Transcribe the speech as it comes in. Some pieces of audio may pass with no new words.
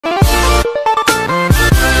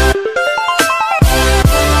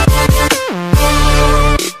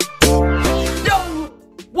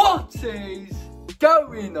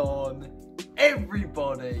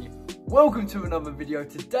welcome to another video.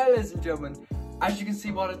 Today, ladies and gentlemen, as you can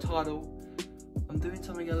see by the title, I'm doing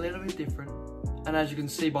something a little bit different. And as you can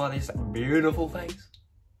see by this beautiful face,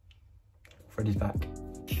 Freddy's back.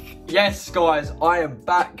 Yes, guys, I am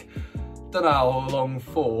back. Don't know how long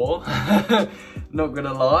for, not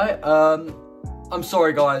gonna lie. I'm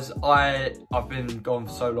sorry, guys, I've been gone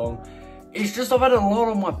for so long. It's just I've had a lot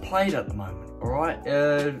on my plate at the moment, all right?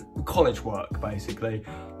 College work, basically.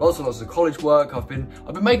 Lots and lots of college work. I've been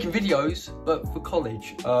making videos, but for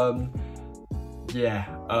college. Yeah.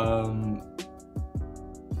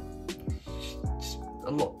 Just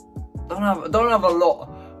a lot. Don't have a lot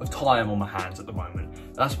of time on my hands at the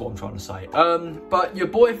moment. That's what I'm trying to say. But your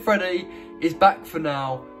boy Freddy is back for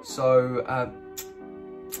now. So,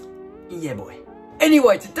 yeah, boy.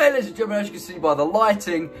 Anyway, today, ladies and gentlemen, as you can see by the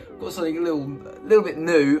lighting, I've got something a little bit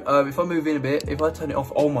new. If I move in a bit, if I turn it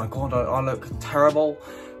off, oh my god, I look terrible.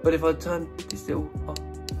 But if I turn it still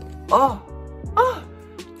off,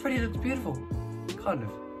 Freddy looks beautiful, kind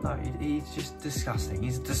of. No, he's just disgusting.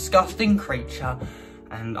 He's a disgusting creature,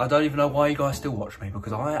 and I don't even know why you guys still watch me,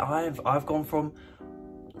 because I've gone from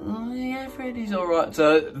yeah, Freddy's alright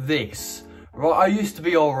to this. Right, I used to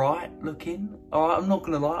be alright looking. Alright, I'm not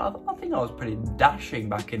gonna lie. I think I was pretty dashing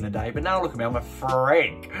back in the day, but now look at me, I'm a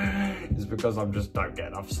freak. It's because I just don't get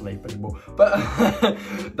enough sleep anymore. But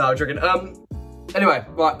no, I'm joking. Anyway,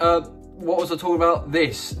 right, what was I talking about?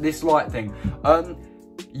 This light thing.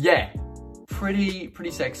 Yeah,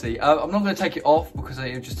 pretty sexy. I'm not gonna take it off because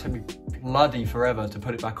it would just take me bloody forever to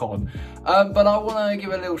put it back on. But I want to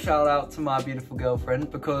give a little shout out to my beautiful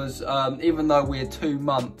girlfriend, because even though we're 2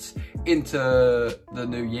 months into the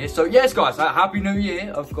new year, so yes guys, happy new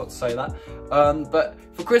year, I forgot to say that. But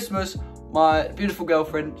for Christmas, my beautiful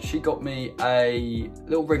girlfriend, she got me a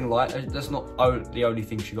little ring light. That's not the only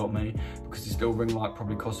thing she got me, because this little ring light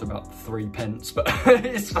probably costs about 3 pence, but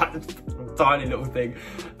it's like a tiny little thing.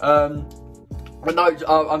 But no,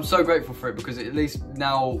 I'm so grateful for it, because at least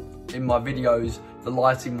now in my videos, the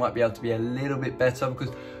lighting might be able to be a little bit better, because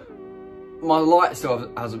my light still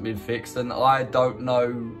hasn't been fixed, and I don't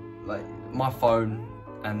know, like, my phone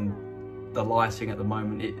and the lighting at the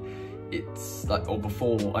moment, it's like, or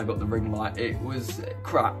before I got the ring light, it was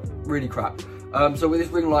crap, really crap. So with this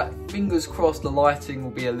ring light, fingers crossed the lighting will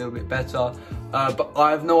be a little bit better. But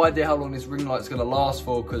I have no idea how long this ring light's gonna last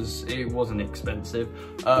for, because it wasn't expensive.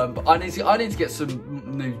 But I need to get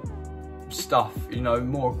some new stuff, you know,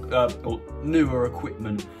 more or newer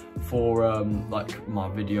equipment for like my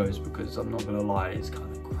videos, because I'm not gonna lie, it's kind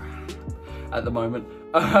of crap at the moment.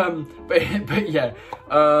 But yeah,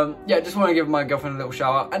 just want to give my girlfriend a little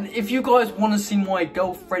shout out. And if you guys want to see my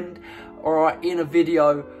girlfriend, alright, in a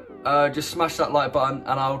video, just smash that like button,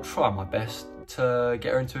 and I'll try my best to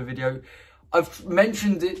get her into a video. I've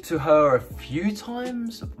mentioned it to her a few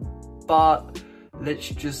times, but let's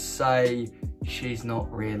just say she's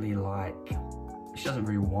not really like, she doesn't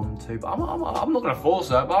really want to, but I'm not gonna force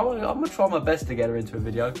her, but I'm gonna try my best to get her into a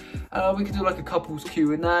video. We could do like a couples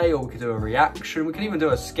Q&A, or we could do a reaction. We could even do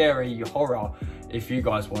a scary horror if you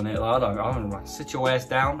guys want it. Like, I don't know, like, sit your ass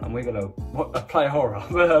down and we're gonna play horror.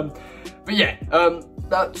 But yeah,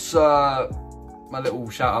 that's my little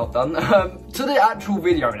shout out done. To the actual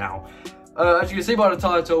video now. As you can see by the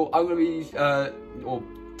title, I'm gonna be or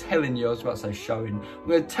telling you, I was about to say showing. I'm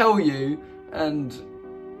gonna tell you, and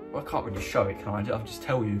well, I can't really show it, can I? I'll just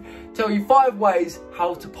tell you 5 ways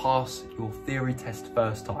how to pass your theory test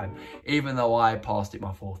first time, even though I passed it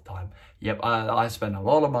my 4th time. Yep, I spent a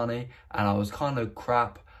lot of money, and I was kind of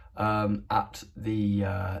crap at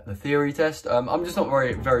the theory test. I'm just not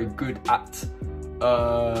very good at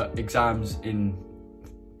exams in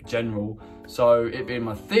general. So it being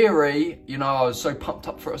my theory, you know, I was so pumped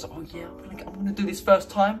up for it. I was like, oh yeah, I'm gonna do this first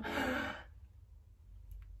time.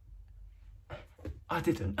 I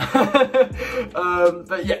didn't.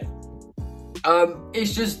 But yeah,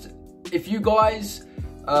 it's just, if you guys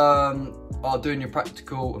are doing your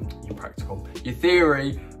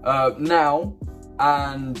theory now,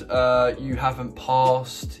 and you haven't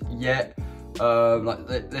passed yet, like,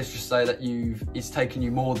 let's just say that it's taken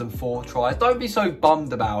you more than 4 tries, don't be so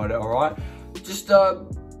bummed about it, all right? Just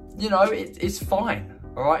you know, it's fine,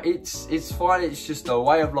 all right? It's fine. It's just a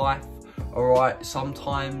way of life, all right?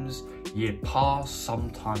 Sometimes you pass,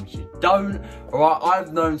 sometimes you don't, all right?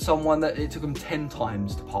 I've known someone that it took them 10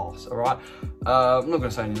 times to pass, all right? I'm not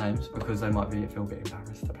gonna say any names, because they might feel a bit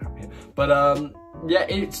embarrassed about it, but yeah,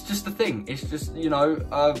 it's just a thing. It's just, you know,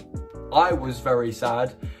 I was very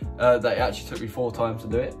sad that it actually took me 4 times to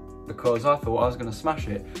do it, because I thought I was going to smash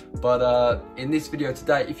it. But in this video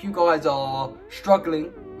today, if you guys are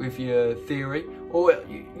struggling with your theory, or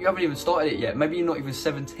you haven't even started it yet. Maybe you're not even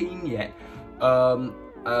 17 yet,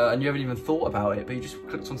 and you haven't even thought about it, but you just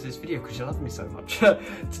clicked onto this video because you love me so much.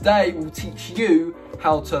 Today we'll teach you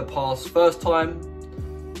how to pass first time,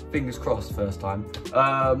 fingers crossed first time.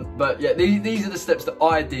 But yeah, these are the steps that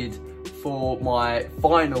I did for my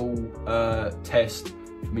final test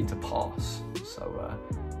for me to pass. So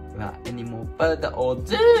without any more further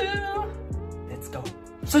ado, let's go.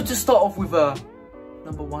 So to start off with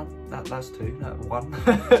number one, that's two, number one.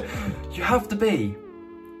 You have to be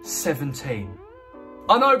 17.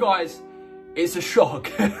 I know, guys, it's a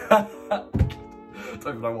shock. I don't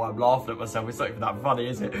even know why I'm laughing at myself. It's not even that funny,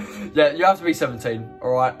 is it? Yeah, you have to be 17,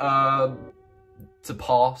 all right, to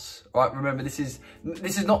pass. All right, remember, this is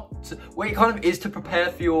not, well, it kind of is to prepare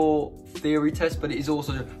for your theory test, but it is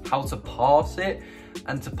also how to pass it.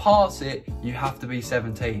 And to pass it, you have to be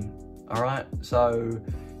 17, all right? So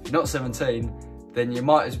if you're not 17, then you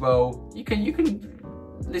might as well, you can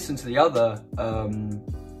listen to the other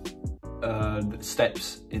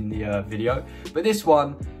steps in the video, but this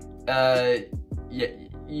one, yeah,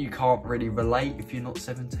 you can't really relate if you're not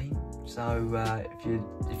 17. So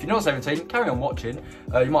if you're not 17, carry on watching.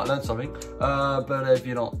 You might learn something, but if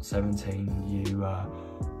you're not 17, you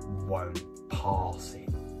won't pass it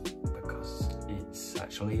because it's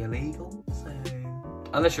actually illegal. So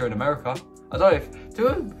unless you're in America, I don't know if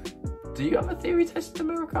do you have a theory test in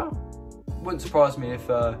America? Wouldn't surprise me if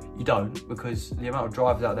you don't, because the amount of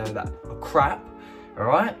drivers out there that are crap, all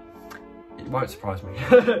right? It won't surprise me.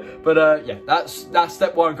 But yeah, that's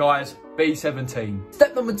step one, guys, be 17.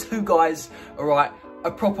 Step number two, guys, all right,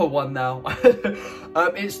 a proper one now.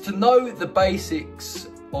 It's to know the basics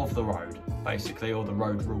of the road, basically, or the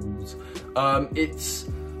road rules. It's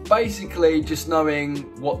basically just knowing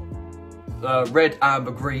what red,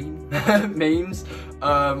 amber, green means.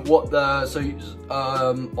 On the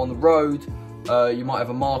road, you might have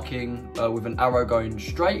a marking with an arrow going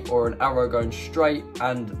straight or an arrow going straight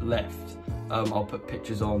and left. I'll put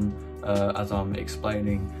pictures on as I'm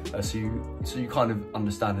explaining, so you kind of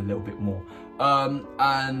understand a little bit more.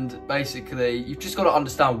 And basically, you've just got to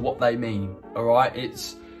understand what they mean. All right,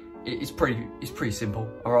 it's pretty simple.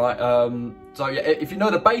 All right. So yeah, if you know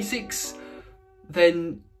the basics,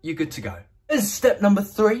 then you're good to go. This is step number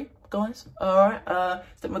three, guys. All right.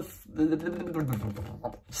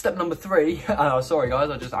 Step number three. Sorry,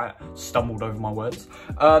 guys. I stumbled over my words.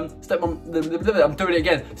 I'm doing it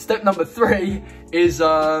again. Step number three is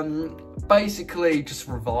basically just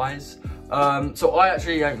revise. So I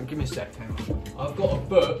actually give me a sec. Hang on. I've got a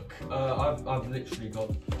book. I've literally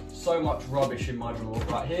got so much rubbish in my drawer.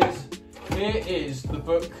 Right, here is the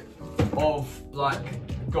book of like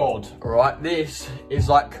God. All right. This is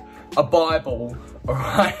like a Bible, all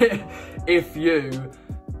right? If you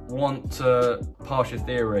want to pass your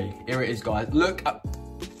theory, here it is, guys. Look at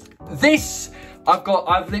this.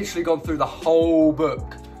 I've literally gone through the whole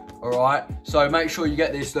book, all right? So make sure you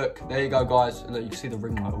get this. Look, there you go, guys. Look, you can see the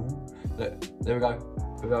ring light. Look, there we go.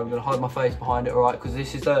 I'm gonna hide my face behind it, all right? Because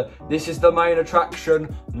this is the main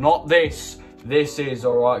attraction, not this. This is,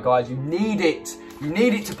 all right, guys. You need it. You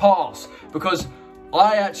need it to pass, because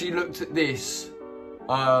I actually looked at this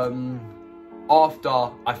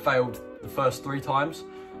after I failed the first 3 times.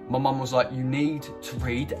 My mum was like, you need to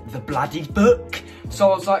read the bloody book.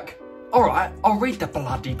 So I was like, all right, I'll read the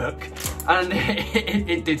bloody book. And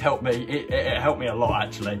it did help me. It helped me a lot,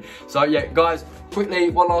 actually. So yeah, guys, quickly,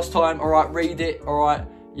 one last time. All right, read it. All right,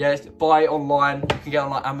 yes, buy it online. You can get it on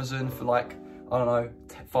like Amazon for like, I don't know,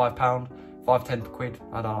 £5, 5-10 quid.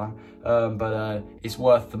 I don't know. But it's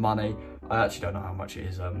worth the money. I actually don't know how much it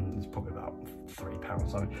is. It's probably about £3 or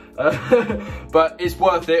something. But it's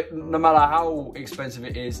worth it, no matter how expensive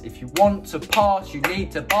it is. If you want to pass, you need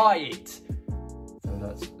to buy it. So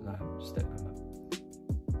that's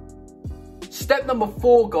step number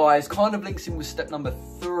 4, guys. Kind of links in with step number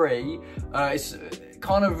 3. It's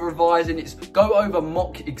kind of revising. It's go over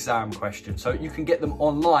mock exam questions, so you can get them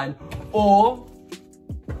online, or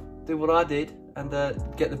do what I did and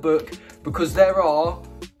get the book, because there are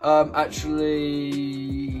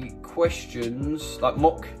actually questions, like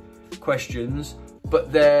mock questions,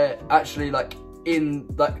 but they're actually like in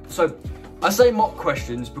like, so I say mock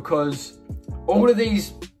questions because all of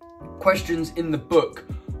these questions in the book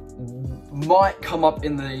might come up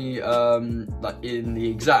in the like in the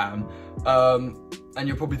exam, and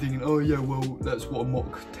you're probably thinking, oh yeah, well, that's what a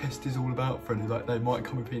mock test is all about, Freddie. Like, they might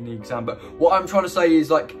come up in the exam, but what I'm trying to say is,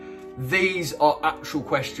 like, these are actual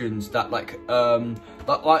questions that, like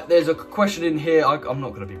there's a question in here. I'm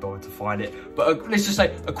not going to be bothered to find it, but let's just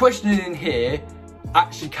say a question in here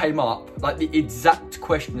actually came up, like the exact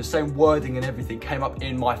question, the same wording and everything came up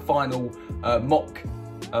in my final mock.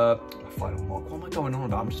 What am I going on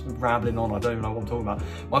about? I'm just rambling on. I don't even know what I'm talking about.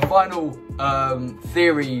 My final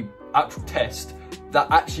theory actual test that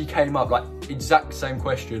actually came up, like exact same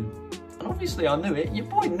question. And obviously I knew it. Your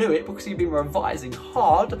boy knew it because he'd been revising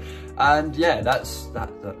hard. And yeah, that's that.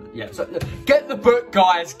 Yeah, so get the book,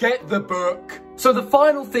 guys. Get the book. So the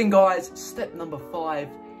final thing, guys, step number 5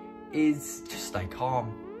 is just stay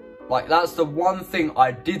calm. Like, that's the one thing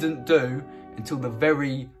I didn't do until the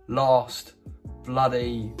very last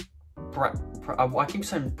bloody... I keep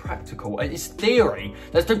saying practical. It's theory.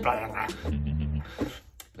 Let's do...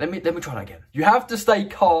 Let me try that again. You have to stay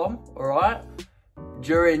calm, all right,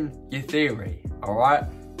 during your theory, all right?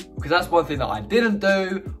 Because that's one thing that I didn't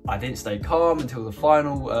do. I didn't stay calm until the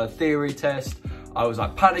final theory test. I was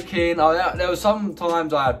like panicking. There was some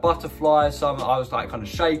times I had butterflies. Some I was like kind of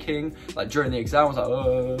shaking. Like during the exam, I was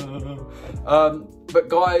like, but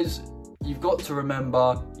guys, you've got to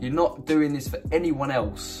remember, you're not doing this for anyone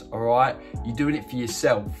else, all right? You're doing it for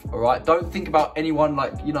yourself, all right? Don't think about anyone,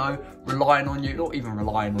 like, you know, relying on you. Not even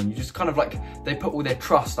relying on you, just kind of like, they put all their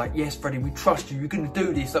trust, like, yes, Freddie, we trust you, you're gonna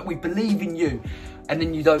do this, like, we believe in you. And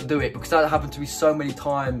then you don't do it, because that happened to me so many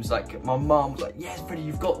times. Like, my mum was like, yes, Freddie,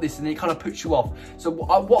 you've got this, and it kind of puts you off. So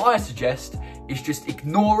what I suggest is just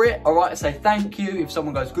ignore it, all right? Say thank you if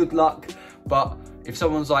someone goes good luck, but if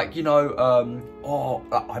someone's like, you know, oh,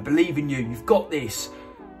 I believe in you, you've got this,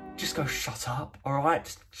 just go shut up, all right?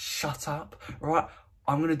 Just shut up, all right?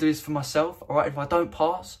 I'm going to do this for myself, all right? If I don't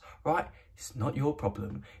pass, right, it's not your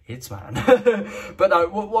problem, it's mine. But no,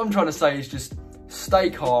 what I'm trying to say is just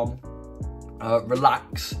stay calm,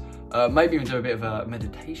 relax, maybe even do a bit of a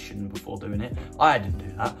meditation before doing it. I didn't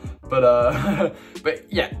do that, but but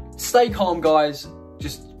yeah, stay calm, guys.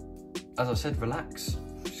 Just, as I said, relax.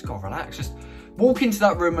 Just gotta relax. Just walk into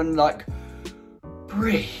that room and like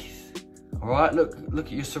breathe. All right, look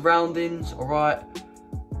at your surroundings. All right,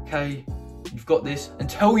 okay, you've got this, and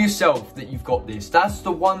tell yourself that you've got this. That's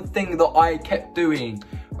the one thing that I kept doing.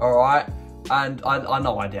 All right, and I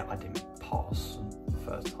know I didn't pass the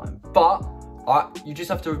first time, but you just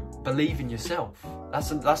have to believe in yourself.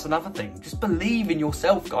 That's another thing. Just believe in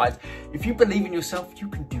yourself, guys. If you believe in yourself, you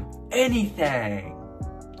can do anything,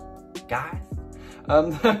 guys.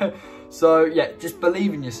 So yeah, just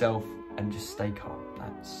believe in yourself and just stay calm.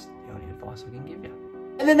 That's the only advice I can give you.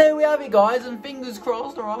 And then there we have it, guys, and fingers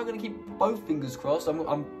crossed. All right, I'm gonna keep both fingers crossed. I've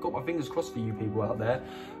got my fingers crossed for you people out there.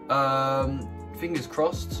 Fingers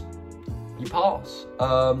crossed, you pass.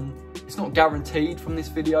 It's not guaranteed from this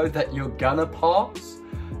video that you're gonna pass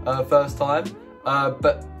first time,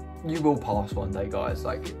 but you will pass one day, guys.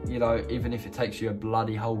 Like, you know, even if it takes you a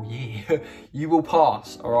bloody whole year, you will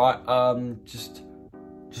pass, all right? Just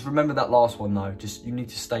remember that last one, though. You need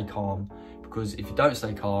to stay calm, because if you don't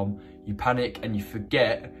stay calm, you panic and you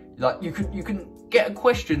forget. Like, you can get a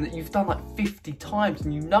question that you've done like 50 times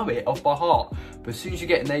and you know it off by heart, but as soon as you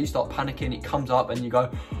get in there, you start panicking, it comes up and you go,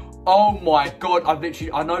 oh my God, I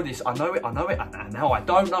know this, I know it, and now I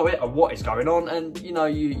don't know it, and what is going on, and you know,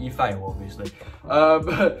 you fail, obviously.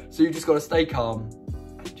 So you just got to stay calm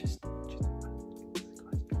and just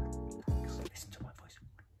listen to my voice.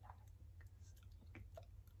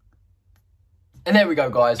 And there we go,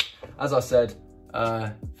 guys. As I said,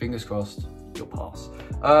 fingers crossed, you'll pass.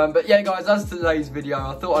 But yeah, guys, that's today's video.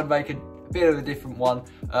 I thought I'd make a bit of a different one,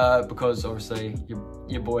 because obviously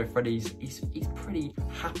your boy Freddie's he's pretty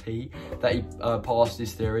happy that he passed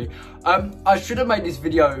this theory. I should have made this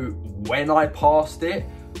video when I passed it.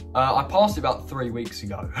 I passed it about 3 weeks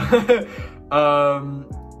ago.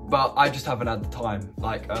 But I just haven't had the time,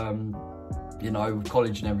 like, you know, with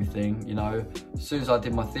college and everything, you know. As soon as I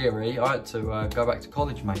did my theory, I had to go back to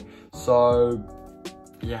college, mate. So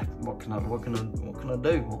yeah, what can I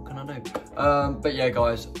do? But yeah,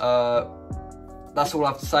 guys, that's all I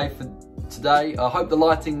have to say for today. I hope the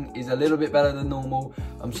lighting is a little bit better than normal.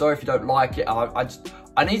 I'm sorry if you don't like it.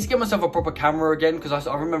 I need to get myself a proper camera again, because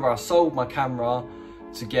I remember I sold my camera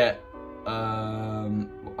to get, I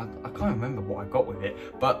can't remember what I got with it,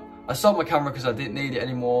 but I sold my camera because I didn't need it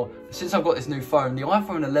anymore. Since I've got this new phone, the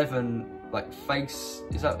iPhone 11, like face,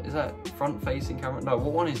 is that front facing camera? No,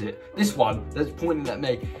 what one is it? This one that's pointing at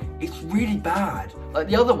me. It's really bad. Like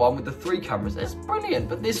the other one with the 3 cameras, it's brilliant,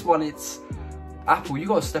 but this one, it's Apple, you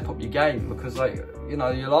got to step up your game, because, like, you know,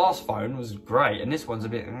 your last phone was great and this one's a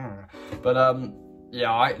bit but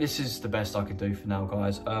yeah, this is the best I can do for now,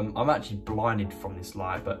 guys. I'm actually blinded from this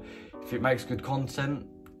light, but if it makes good content,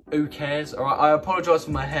 who cares? All right, I apologize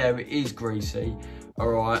for my hair, it is greasy, all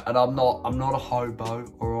right, and I'm not a hobo,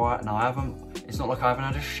 all right, and it's not like I haven't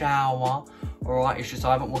had a shower, all right? It's just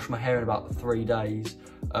I haven't washed my hair in about 3 days.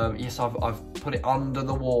 Yes, I've put it under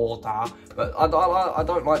the water, but I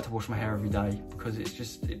don't like to wash my hair every day because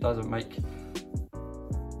it doesn't make,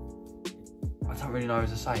 I don't really know how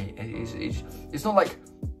to say it. It's not like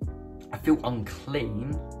I feel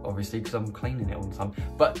unclean, obviously, because I'm cleaning it all the time.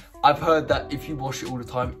 But I've heard that if you wash it all the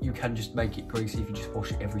time, you can just make it greasy if you just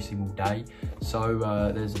wash it every single day. So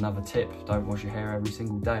there's another tip: don't wash your hair every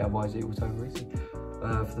single day, otherwise it will turn greasy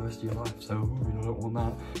for the rest of your life. So you don't want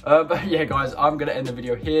that. But yeah, guys, I'm gonna end the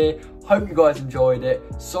video here. Hope you guys enjoyed it.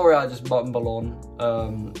 Sorry, I just mumble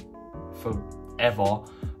on forever.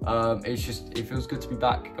 It feels good to be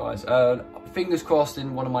back, guys. Fingers crossed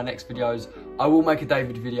in one of my next videos, I will make a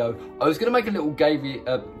David video. I was gonna make a little David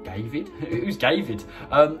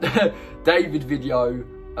video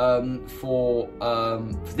for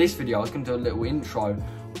this video. I was gonna do a little intro,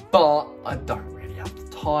 but I don't really have the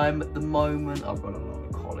time at the moment. I've got a lot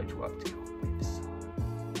of college work to get on with, so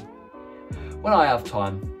when I have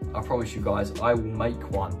time, I promise you guys, I will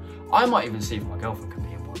make one. I might even see if my girlfriend can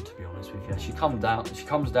be in one, to be honest with you. She comes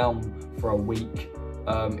down for a week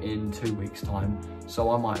in 2 weeks' time, so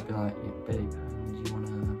I might be like, yeah, babe, do you want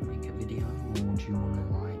to make a video, or do you want to,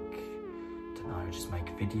 like, I don't know, just make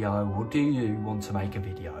a video, or do you want to make a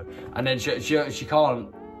video? And then she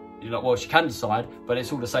can't, you know, well, she can decide, but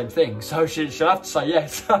it's all the same thing, so she'll have to say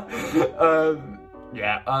yes.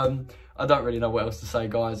 Yeah, I don't really know what else to say,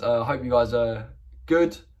 guys. I hope you guys are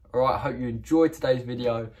good. All right, I hope you enjoyed today's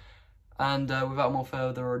video, and without more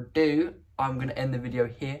further ado, I'm going to end the video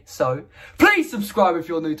here. So please subscribe if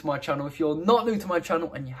you're new to my channel. If you're not new to my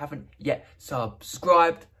channel and you haven't yet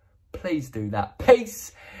subscribed, please do that.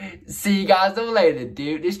 Peace. See you guys all later,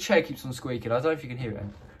 dude. This chair keeps on squeaking. I don't know if you can hear it.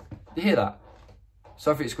 Do you hear that?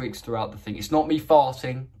 Sorry if it squeaks throughout the thing. It's not me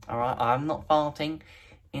farting. All right, I'm not farting.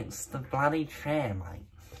 It's the bloody chair, mate.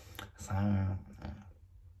 So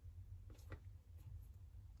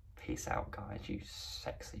peace out, guys. You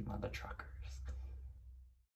sexy mother truckers.